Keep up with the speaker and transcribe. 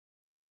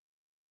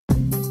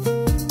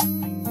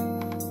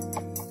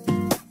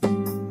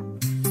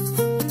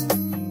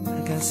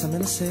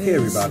Hey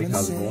everybody,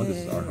 how's it going?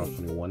 This is Our House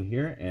 21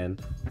 here,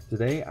 and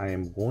today I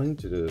am going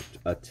to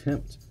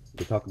attempt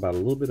to talk about a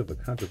little bit of a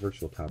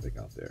controversial topic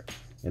out there,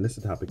 and this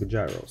is the topic of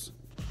gyros.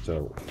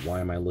 So why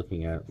am I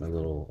looking at my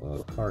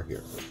little car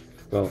here?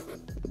 Well,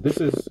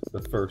 this is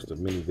the first of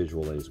many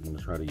visual aids I'm going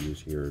to try to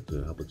use here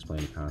to help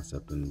explain the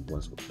concept and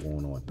what's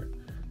going on here.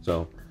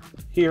 So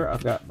here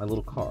I've got my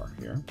little car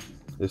here.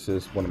 This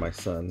is one of my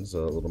son's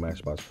little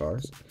Matchbox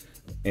cars,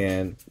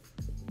 and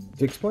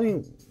to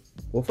explain,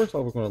 well, first of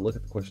all, we're going to look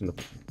at the question of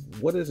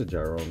what is a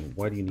gyro and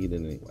why do you need it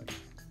anyway?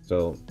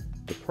 So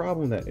the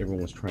problem that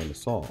everyone's trying to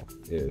solve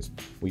is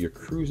when you're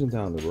cruising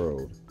down the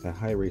road at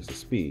high rates of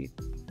speed,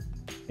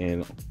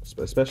 and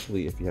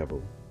especially if you have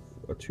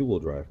a two-wheel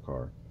drive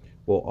car,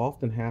 what will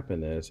often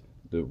happen is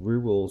the rear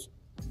wheels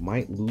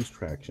might lose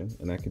traction,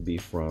 and that could be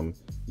from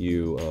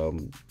you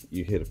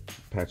hit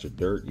a patch of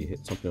dirt, you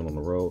hit something on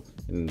the road,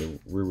 and the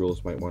rear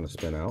wheels might want to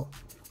spin out.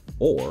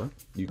 Or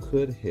you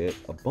could hit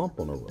a bump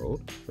on the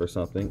road or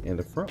something, and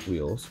the front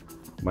wheels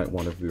might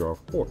want to veer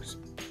off course.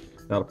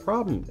 Now the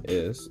problem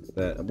is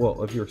that,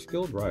 well, if you're a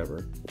skilled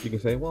driver, you can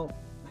say, well,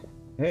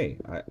 hey,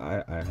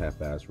 I have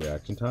fast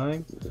reaction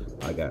time,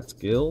 I got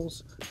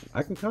skills,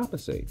 I can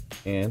compensate.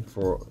 And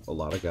for a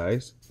lot of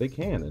guys, they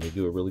can, and they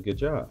do a really good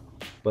job.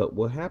 But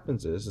what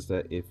happens is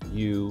that if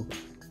you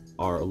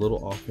are a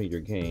little off in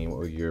your game,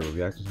 or your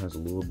reaction time is a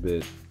little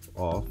bit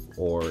off,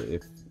 or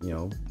if,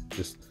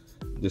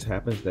 just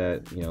happens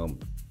that,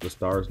 the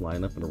stars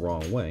line up in the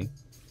wrong way,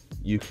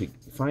 you could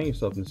find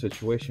yourself in a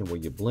situation where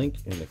you blink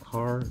and the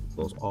car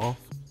goes off,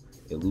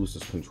 it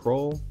loses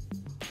control,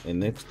 and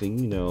next thing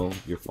you know,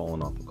 you're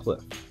falling off a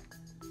cliff.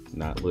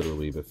 Not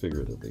literally, but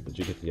figuratively, but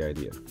you get the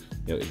idea.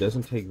 It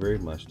doesn't take very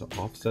much to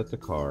offset the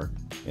car,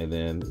 and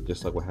then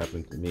just like what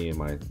happened to me in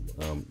my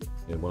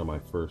in one of my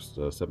first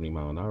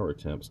 70-mile-an-hour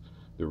attempts,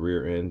 the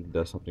rear end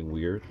does something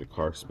weird, the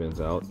car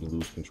spins out, you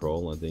lose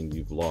control, and then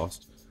you've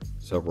lost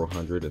several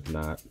hundred, if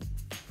not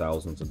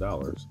thousands of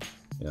dollars,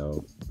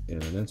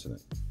 in an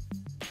incident.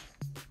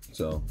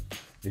 So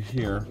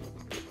here,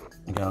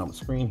 you got on the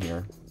screen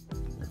here,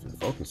 if it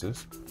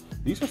focuses,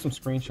 these are some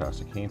screenshots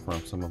that came from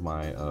some of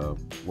my,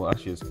 well,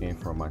 actually this came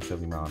from my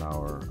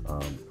 70-mile-an-hour,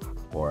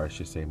 or I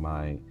should say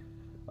my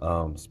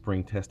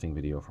spring testing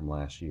video from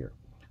last year.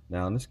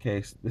 Now in this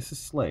case, this is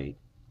Slade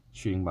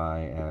shooting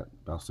by at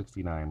about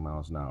 69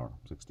 miles an hour,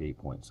 68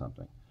 point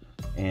something.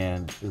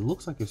 And it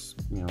looks like it's,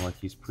 like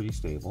he's pretty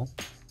stable.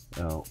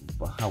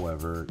 But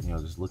however,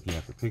 just looking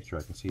at the picture,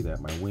 I can see that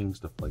my wings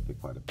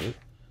deflected quite a bit,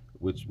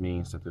 which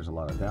means that there's a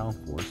lot of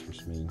downforce,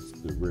 which means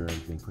the rear end is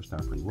being pushed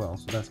down pretty well,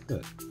 so that's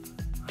good.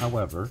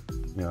 However,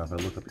 if I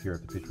look up here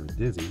at the picture of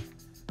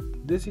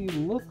Dizzy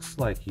looks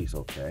like he's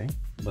okay,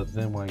 but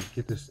then when I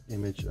get this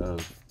image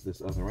of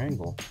this other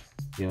angle,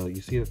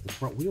 you see that the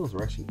front wheels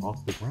are actually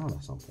off the ground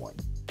at some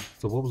point.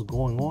 So what was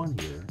going on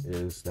here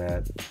is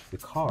that the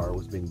car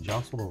was being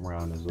jostled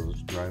around as it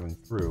was driving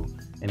through,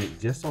 and it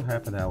just so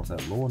happened that I was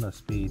at low enough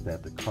speed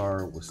that the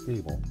car was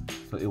stable,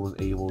 so it was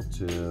able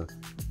to,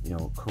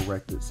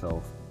 correct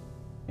itself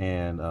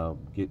and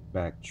get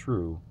back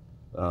true,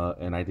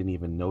 and I didn't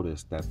even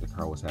notice that the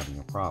car was having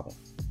a problem.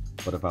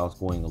 But if I was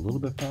going a little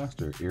bit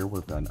faster, air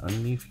would have gotten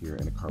underneath here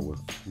and the car would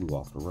have flew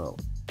off the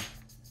road.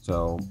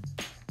 So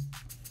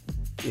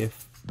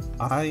if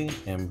I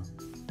am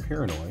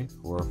paranoid,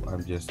 or if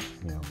I'm just,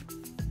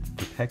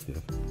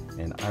 protective,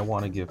 and I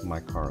want to give my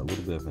car a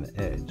little bit of an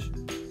edge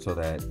so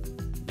that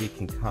it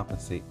can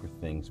compensate for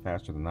things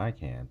faster than I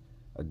can,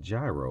 a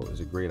gyro is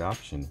a great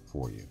option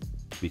for you,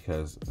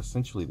 because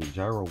essentially the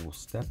gyro will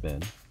step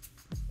in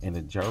and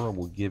the gyro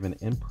will give an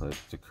input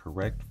to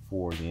correct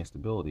for the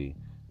instability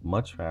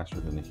much faster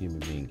than a human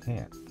being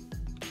can.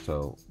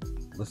 So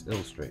let's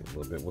illustrate a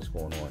little bit what's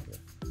going on here.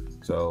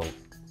 So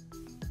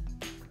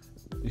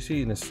you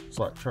see in this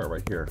chart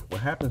right here, what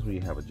happens when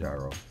you have a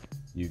gyro,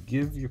 you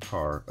give your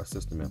car a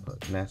system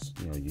input, and that's,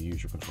 you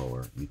use your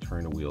controller, you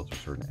turn the wheel to a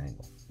certain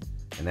angle,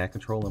 and that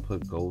control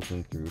input goes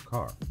in through the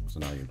car. So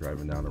now you're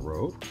driving down the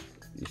road,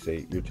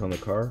 you're telling the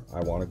car,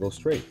 I want to go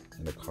straight,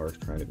 and the car is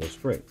trying to go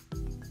straight.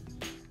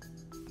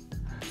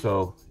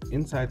 So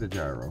inside the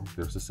gyro,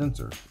 there's a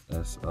sensor.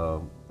 That's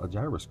a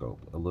gyroscope,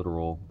 a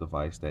literal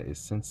device that is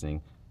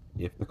sensing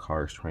if the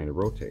car is trying to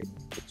rotate.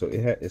 So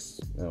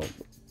it's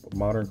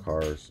modern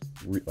cars,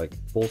 like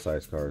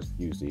full-size cars,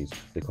 use these.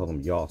 They call them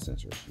yaw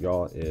sensors.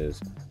 Yaw is,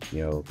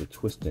 the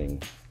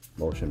twisting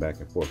motion back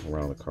and forth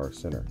around the car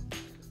center.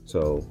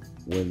 So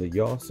when the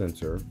yaw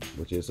sensor,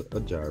 which is a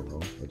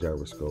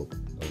gyroscope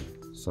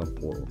of some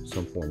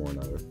form or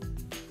another,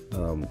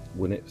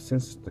 when it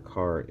senses the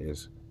car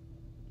is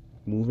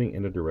moving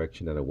in a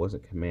direction that it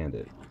wasn't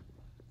commanded,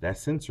 that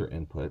sensor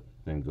input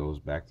then goes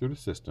back through the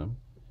system.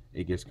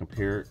 It gets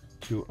compared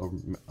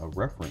to a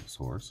reference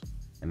source,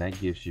 and that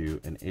gives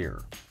you an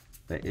error.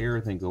 That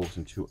error then goes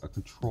into a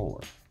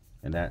controller,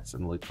 and that's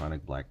an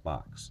electronic black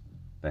box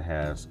that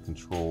has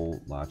control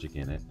logic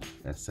in it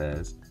that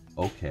says,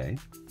 okay,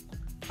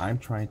 I'm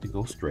trying to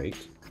go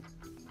straight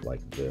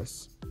like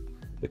this.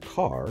 The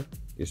car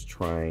is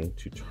trying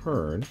to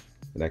turn,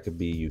 and that could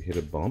be you hit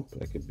a bump,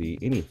 that could be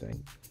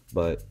anything.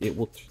 but it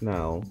will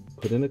now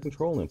put in a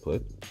control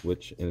input,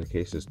 which in the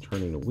case is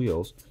turning the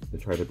wheels to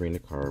try to bring the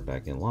car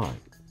back in line.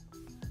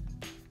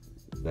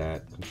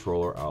 That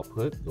controller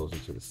output goes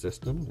into the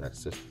system,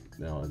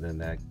 and then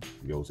that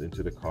goes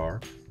into the car,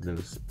 and then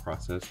this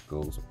process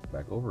goes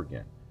back over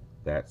again.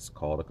 That's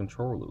called a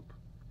control loop.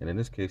 And in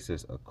this case,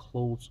 it's a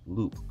closed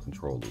loop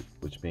control loop,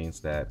 which means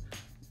that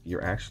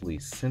you're actually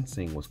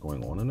sensing what's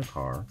going on in the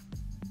car,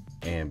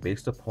 and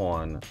based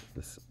upon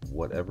this,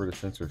 whatever the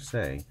sensors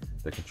say,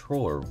 the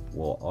controller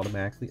will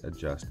automatically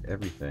adjust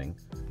everything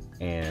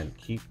and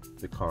keep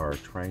the car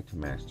trying to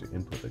match the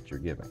input that you're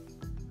giving.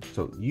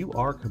 So you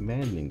are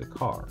commanding the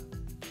car,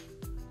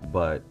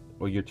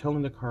 or you're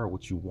telling the car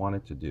what you want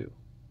it to do.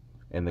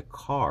 And the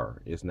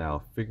car is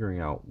now figuring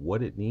out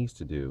what it needs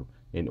to do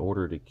in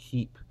order to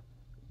keep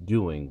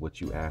doing what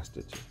you asked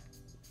it to.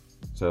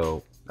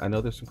 So I know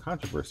there's some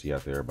controversy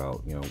out there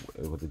about,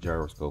 with the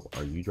gyroscope,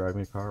 are you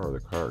driving a car or the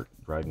car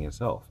driving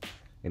itself?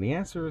 And the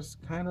answer is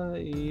kind of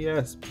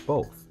yes,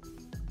 both.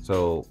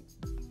 So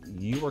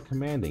you are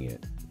commanding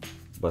it,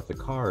 but the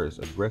car is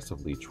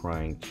aggressively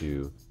trying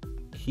to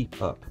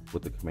keep up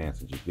with the commands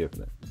that you've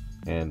given it.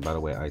 And by the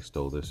way, I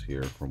stole this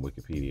here from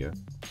Wikipedia.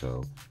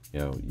 So,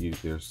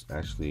 there's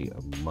actually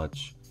a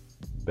much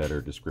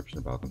better description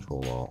about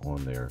control law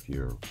on there if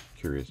you're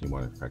curious and you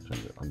want to crack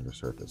under the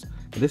surface.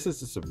 And this is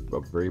just a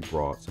very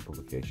broad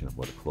simplification of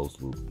what a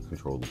closed loop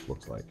control loop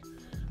looks like.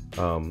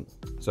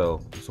 So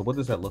what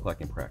does that look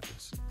like in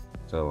practice?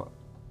 So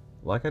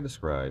like I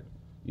described,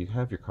 you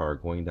have your car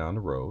going down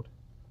the road,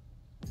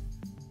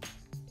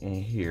 and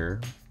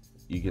here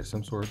you get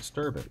some sort of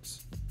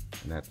disturbance,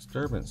 and that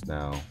disturbance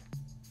now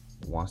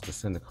wants to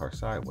send the car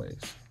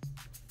sideways.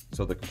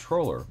 So the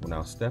controller will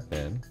now step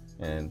in,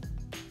 and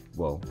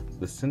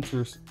the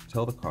sensors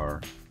tell the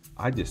car,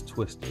 I just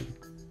twisted,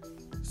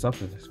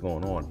 something's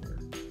going on here.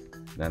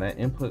 Now that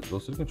input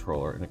goes to the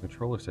controller, and the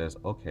controller says,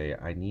 okay,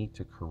 I need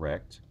to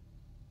correct,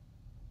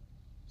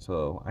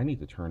 so I need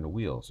to turn the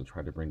wheels to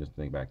try to bring this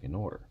thing back in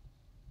order.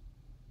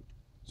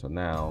 So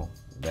now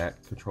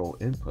that control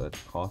input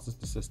causes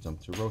the system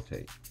to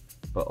rotate,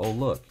 but oh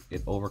look,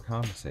 it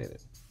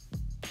overcompensated.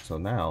 So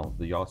now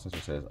the yaw sensor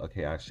says,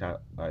 okay,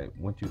 I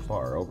went too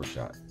far,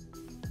 overshot.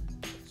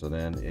 So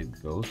then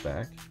it goes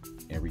back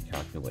and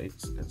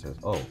recalculates and says,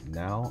 oh,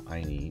 now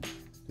I need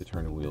to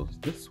turn the wheels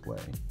this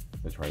way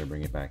to try to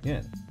bring it back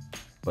in.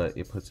 But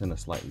it puts in a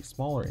slightly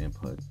smaller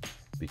input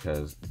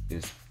because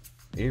its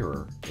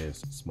error is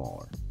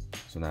smaller.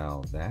 So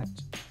now that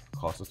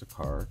causes the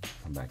car to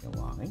come back in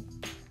line.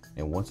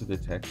 And once it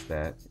detects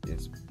that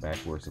it's back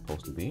where it's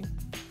supposed to be,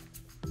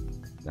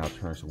 now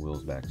turns the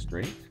wheels back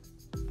straight.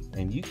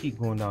 And you keep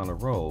going down the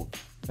road,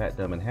 fat,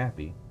 dumb, and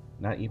happy,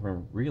 not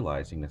even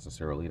realizing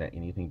necessarily that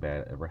anything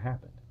bad ever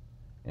happened.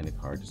 And the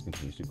car just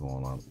continues to go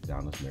on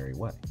down this merry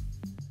way.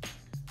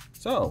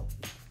 So,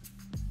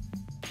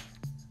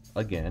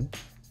 again,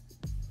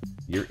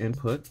 your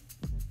input,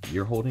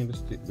 you're holding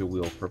the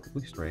wheel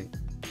perfectly straight,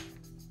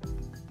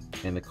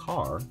 and the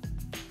car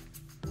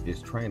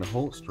is trying to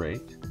hold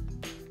straight,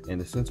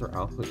 and the sensor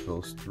output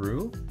goes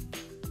through,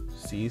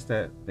 sees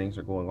that things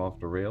are going off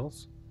the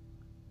rails,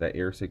 that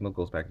error signal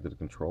goes back into the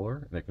controller,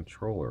 and the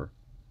controller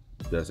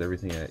does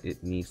everything that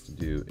it needs to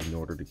do in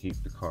order to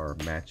keep the car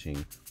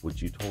matching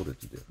what you told it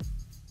to do.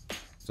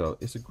 So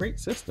it's a great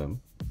system,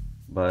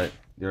 but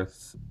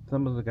there's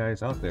some of the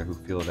guys out there who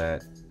feel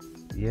that,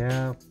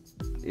 yeah,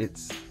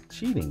 it's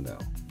cheating though,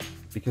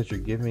 because you're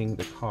giving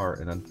the car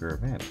an unfair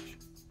advantage.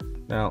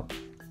 Now,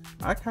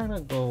 I kind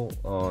of go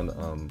on,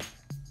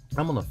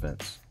 I'm on the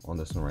fence on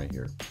this one right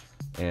here.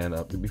 And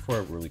before I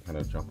really kind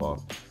of jump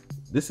off,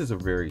 this is a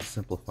very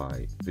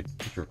simplified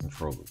picture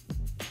control loop.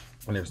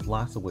 And there's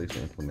lots of ways to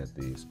implement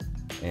these.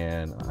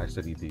 And I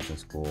studied these in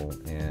school,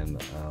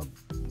 and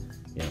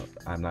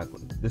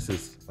this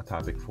is a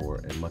topic for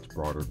a much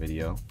broader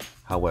video.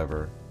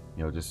 However,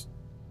 if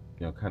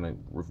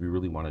we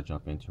really want to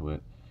jump into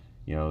it,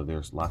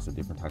 there's lots of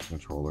different types of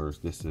controllers.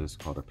 This is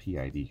called a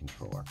PID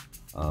controller.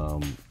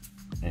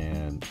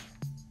 And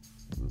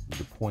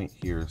the point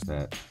here is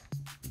that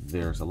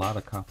there's a lot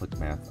of complex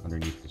math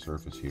underneath the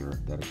surface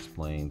here that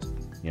explains,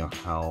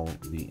 how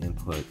the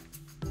input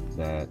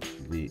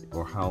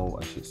how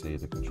I should say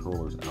the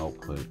controller's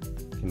output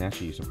can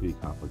actually use some pretty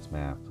complex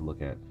math to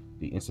look at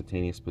the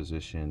instantaneous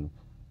position,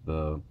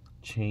 the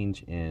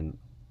change in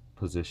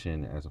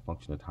position as a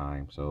function of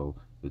time, so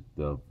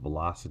the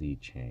velocity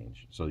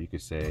change. So you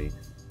could say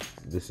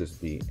this is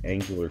the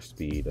angular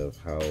speed of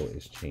how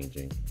it's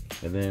changing,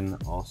 and then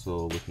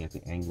also looking at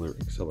the angular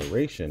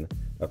acceleration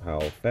of how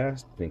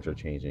fast things are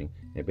changing,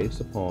 and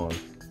based upon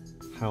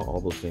how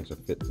all those things are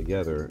fit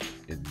together,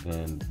 it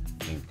then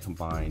can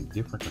combine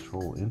different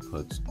control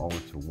inputs all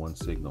into one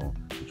signal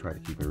to try to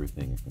keep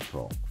everything in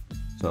control.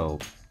 So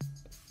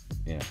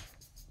yeah,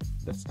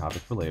 that's a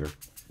topic for later,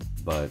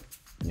 but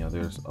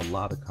there's a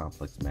lot of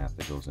complex math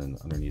that goes in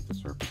underneath the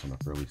surface on a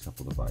fairly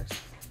simple device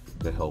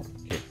to help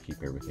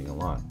keep everything in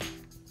line.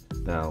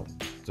 Now,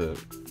 to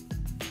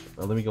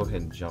let me go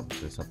ahead and jump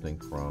to something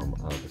from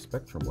the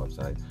Spektrum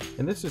website.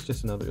 And this is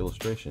just another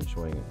illustration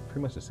showing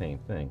pretty much the same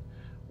thing,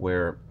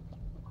 where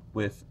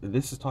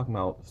this is talking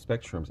about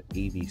Spektrum's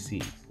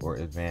AVC, or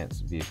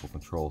Advanced Vehicle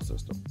Control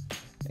System,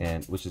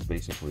 and which is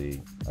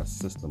basically a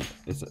system.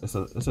 It's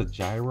a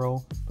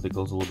gyro, but it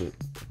goes a little bit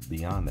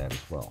beyond that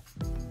as well.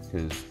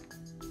 Because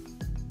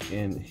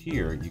in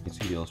here you can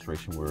see the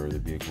illustration where the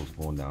vehicle is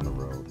going down the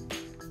road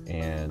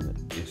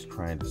and it's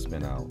trying to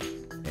spin out,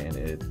 and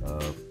if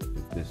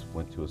this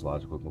went to its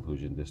logical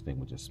conclusion, this thing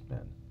would just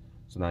spin.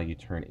 So now you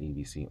turn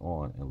AVC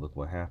on and look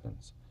what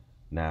happens.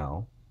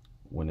 Now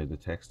when it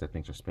detects that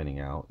things are spinning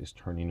out, it's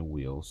turning the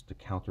wheels to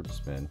counter the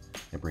spin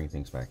and bring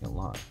things back in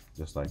line,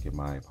 just like in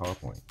my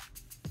PowerPoint.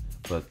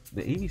 But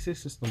the AVC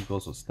system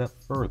goes a step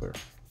further,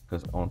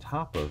 because on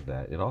top of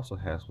that, it also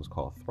has what's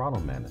called throttle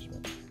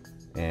management.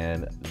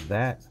 And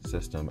that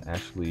system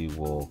actually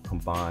will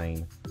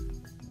combine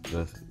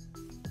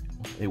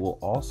it will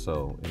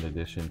also, in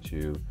addition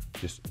to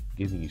just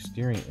giving you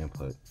steering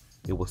input,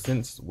 it will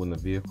sense when the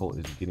vehicle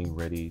is getting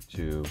ready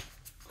to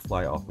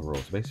fly off the road.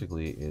 So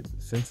basically, it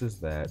senses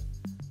that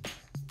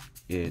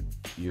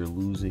you're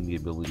losing the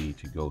ability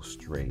to go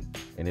straight,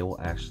 and it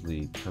will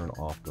actually turn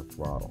off the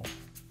throttle.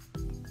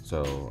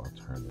 So I'll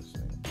turn this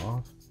thing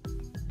off,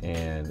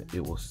 and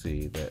it will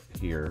see that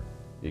here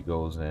it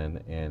goes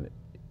in and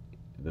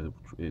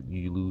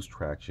you lose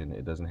traction.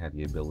 It doesn't have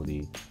the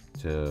ability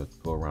to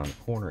go around the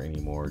corner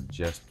anymore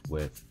just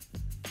with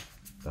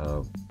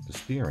the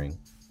steering.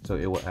 So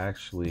it will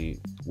actually,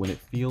 when it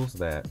feels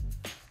that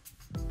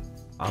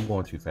I'm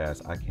going too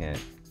fast, I can't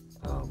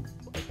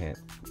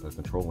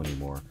control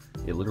anymore,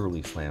 it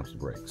literally slams the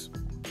brakes,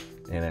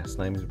 and that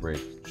slams the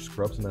brakes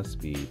scrubs enough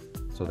speed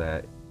so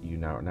that you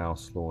now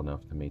slow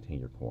enough to maintain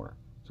your corner.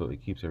 So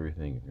it keeps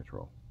everything in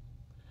control.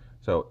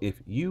 So if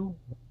you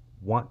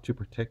want to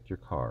protect your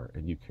car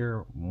and you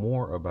care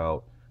more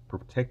about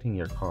protecting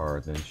your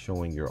car than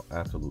showing your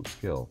absolute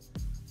skill,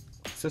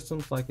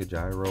 systems like a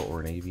gyro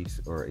or an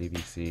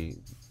AVC,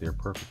 they're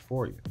perfect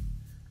for you.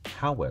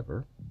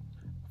 However,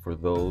 for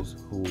those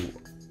who,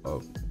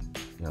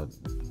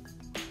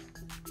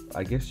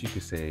 I guess you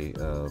could say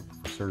for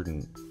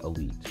certain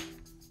elite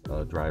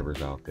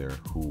drivers out there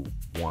who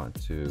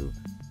want to,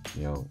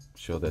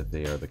 show that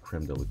they are the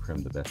creme de la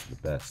creme, the best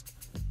of the best,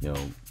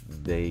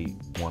 they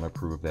want to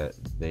prove that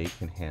they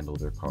can handle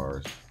their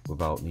cars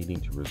without needing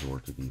to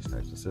resort to these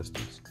types of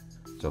systems.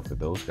 So for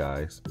those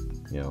guys,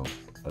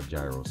 a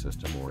gyro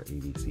system or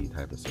AVC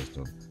type of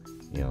system,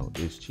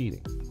 is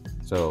cheating.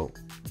 So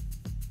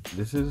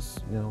this is,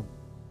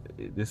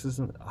 this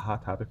isn't a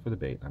hot topic for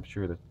debate. I'm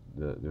sure that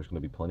there's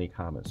going to be plenty of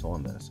comments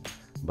on this,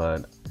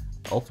 but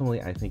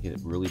ultimately I think it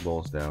really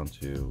boils down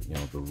to,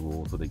 the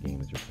rules of the game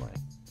that you're playing.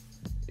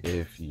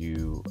 If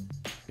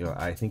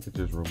I think that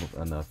there's room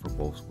enough for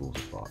both schools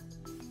of thought,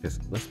 because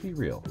let's be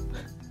real,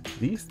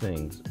 these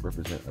things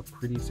represent a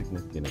pretty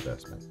significant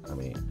investment. I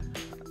mean,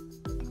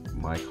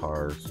 my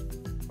cars,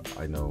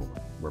 I know,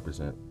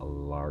 represent a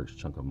large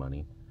chunk of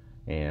money,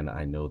 and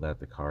I know that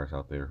the cars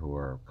out there who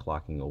are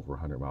clocking over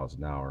 100 miles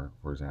an hour,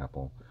 for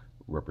example,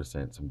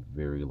 represent some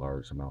very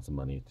large amounts of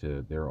money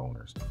to their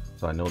owners.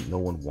 So I know no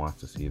one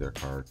wants to see their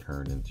car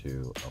turned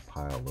into a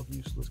pile of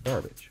useless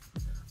garbage.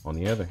 On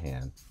the other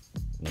hand,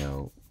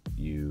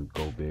 you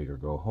go big or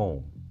go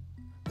home.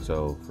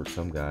 So for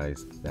some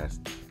guys, that's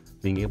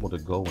being able to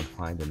go and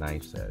find a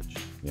knife's edge,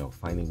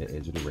 finding the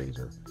edge of the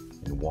razor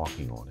and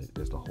walking on it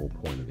is the whole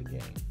point of the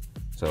game.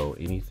 So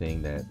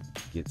anything that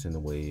gets in the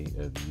way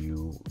of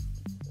you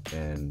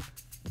and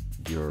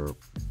your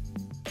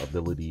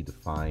ability to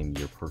find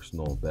your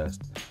personal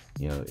best,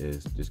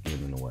 is just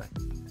getting in the way.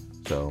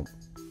 So,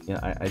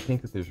 I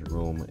think that there's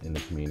room in the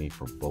community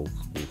for both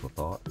schools of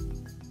thought,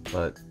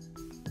 but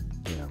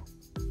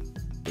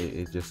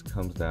it just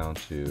comes down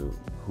to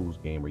whose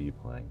game are you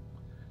playing.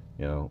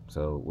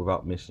 So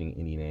without mentioning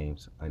any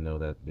names, I know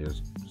that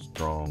there's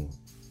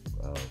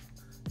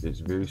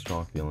very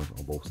strong feelings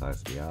on both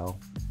sides of the aisle.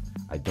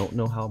 I don't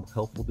know how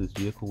helpful this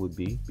vehicle would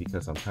be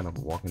because I'm kind of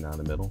walking down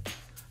the middle.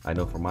 I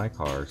know for my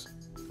cars,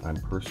 I'm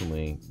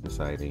personally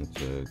deciding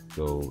to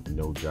go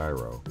no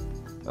gyro,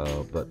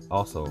 but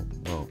also,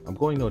 I'm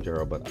going no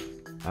gyro, but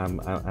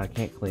I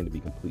can't claim to be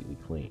completely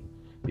clean,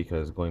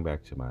 because going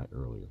back to my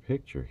earlier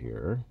picture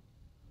here,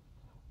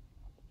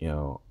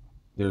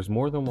 there's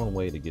more than one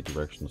way to get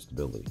directional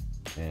stability.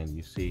 And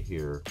you see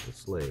here the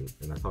slave,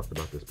 and I talked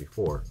about this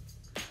before,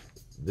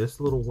 this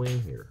little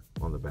wing here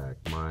on the back,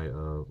 my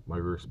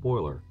rear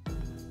spoiler,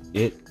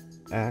 it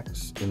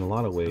acts in a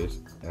lot of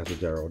ways as a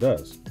gyro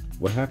does.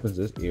 What happens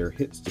is air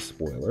hits the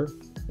spoiler,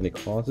 and it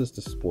causes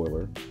the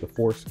spoiler, the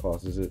force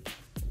causes it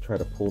to try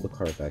to pull the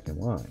car back in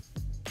line.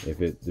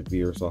 If it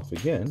veers off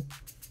again,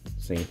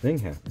 same thing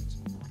happens.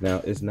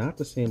 Now, it's not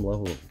the same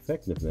level of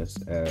effectiveness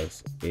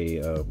as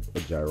a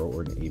gyro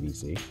or an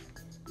AVC,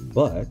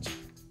 but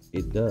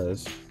it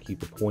does keep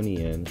the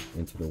pointy end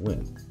into the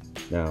wind.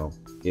 Now,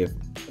 if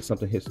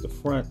something hits the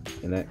front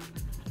and that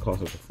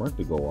causes the front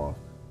to go off,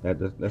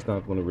 that's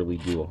not going to really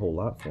do a whole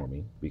lot for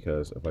me,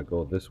 because if I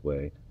go this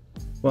way,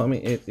 Well, I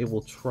mean, it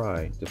will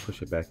try to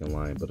push it back in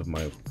line, but if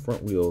my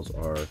front wheels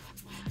are,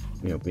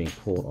 being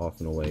pulled off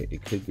in a way,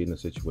 it could get in a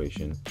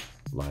situation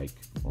like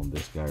on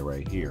this guy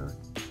right here,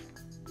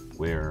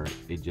 where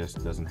it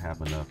just doesn't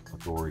have enough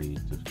authority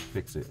to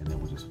fix it and it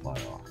will just fly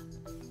off.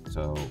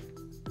 So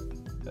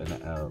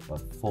a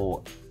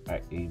full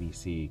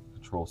AVC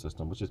control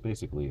system, which is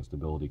basically a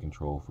stability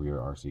control for your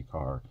RC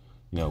car,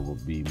 will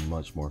be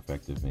much more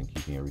effective in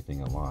keeping everything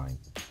in line.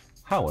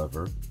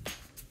 However,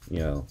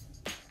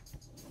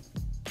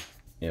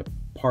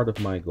 part of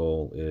my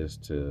goal is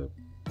to,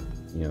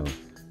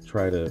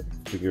 try to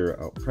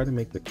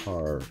make the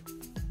car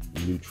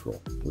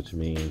neutral, which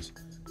means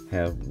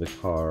have the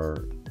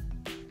car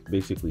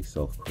basically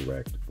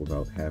self-correct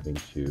without having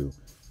to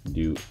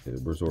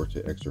resort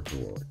to extra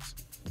heroics.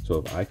 So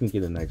if I can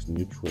get a nice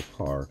neutral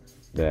car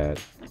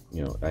that,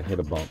 I hit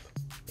a bump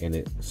and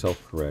it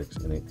self-corrects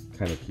and it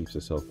kind of keeps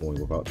itself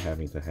going without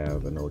having to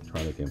have an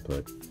electronic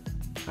input,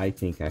 I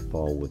think I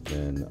fall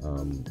within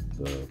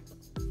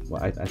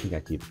I think I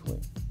keep it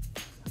clean.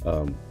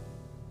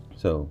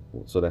 So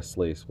that's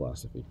Slay's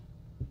philosophy.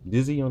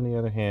 Dizzy, on the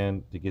other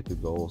hand, to get the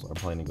goals, I'm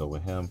planning to go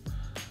with him.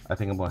 I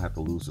think I'm going to have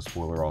to lose the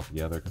spoiler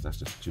altogether because that's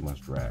just too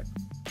much drag.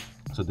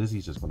 So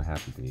Dizzy's just going to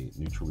have to be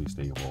neutrally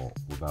stable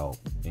without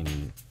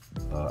any,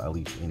 at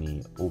least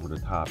any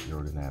over-the-top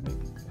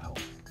aerodynamic help.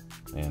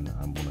 And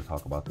I'm going to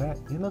talk about that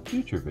in a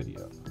future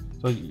video.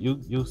 So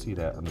you'll see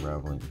that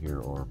unraveling here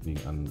or being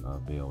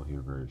unveiled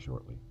here very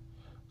shortly.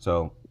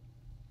 So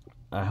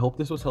I hope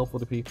this was helpful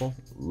to people.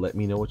 Let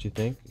me know what you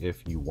think.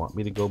 If you want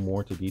me to go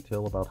more into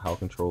detail about how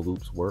control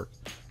loops work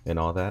and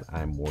all that,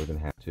 I'm more than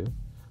happy to.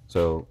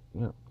 So,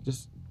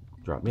 just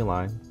drop me a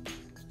line,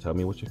 tell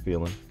me what you're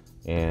feeling,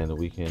 and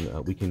we can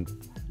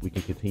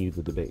continue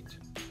the debate.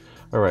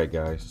 All right,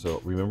 guys. So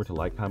remember to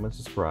like, comment,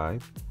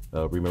 subscribe.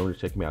 Remember to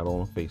check me out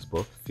on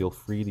Facebook. Feel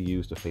free to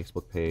use the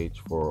Facebook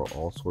page for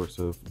all sorts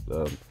of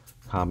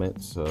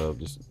comments.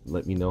 Just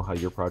let me know how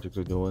your projects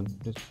are doing,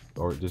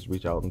 or just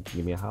reach out and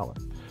give me a holler.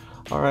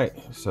 All right,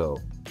 so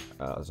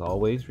as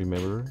always,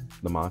 remember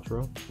the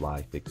mantra: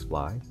 fly, fix,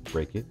 fly,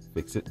 break it,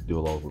 fix it, do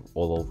it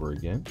all over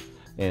again.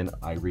 And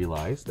I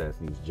realize that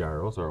these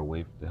gyros are a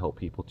way to help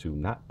people to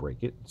not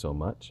break it so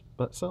much,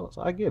 but so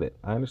I get it.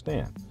 I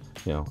understand.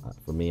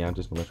 For me, I'm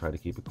just going to try to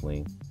keep it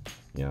clean.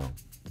 You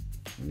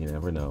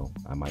never know.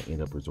 I might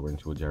end up resorting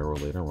to a gyro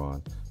later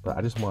on, but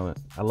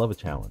I love a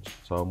challenge,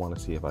 so I want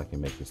to see if I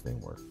can make this thing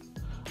work.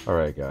 All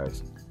right,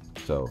 guys.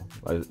 So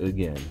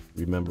again,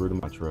 remember the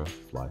mantra: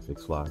 fly,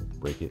 fix, fly,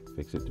 break it,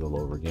 fix it, do it all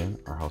over again.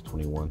 Our House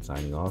 21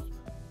 signing off.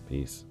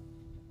 Peace.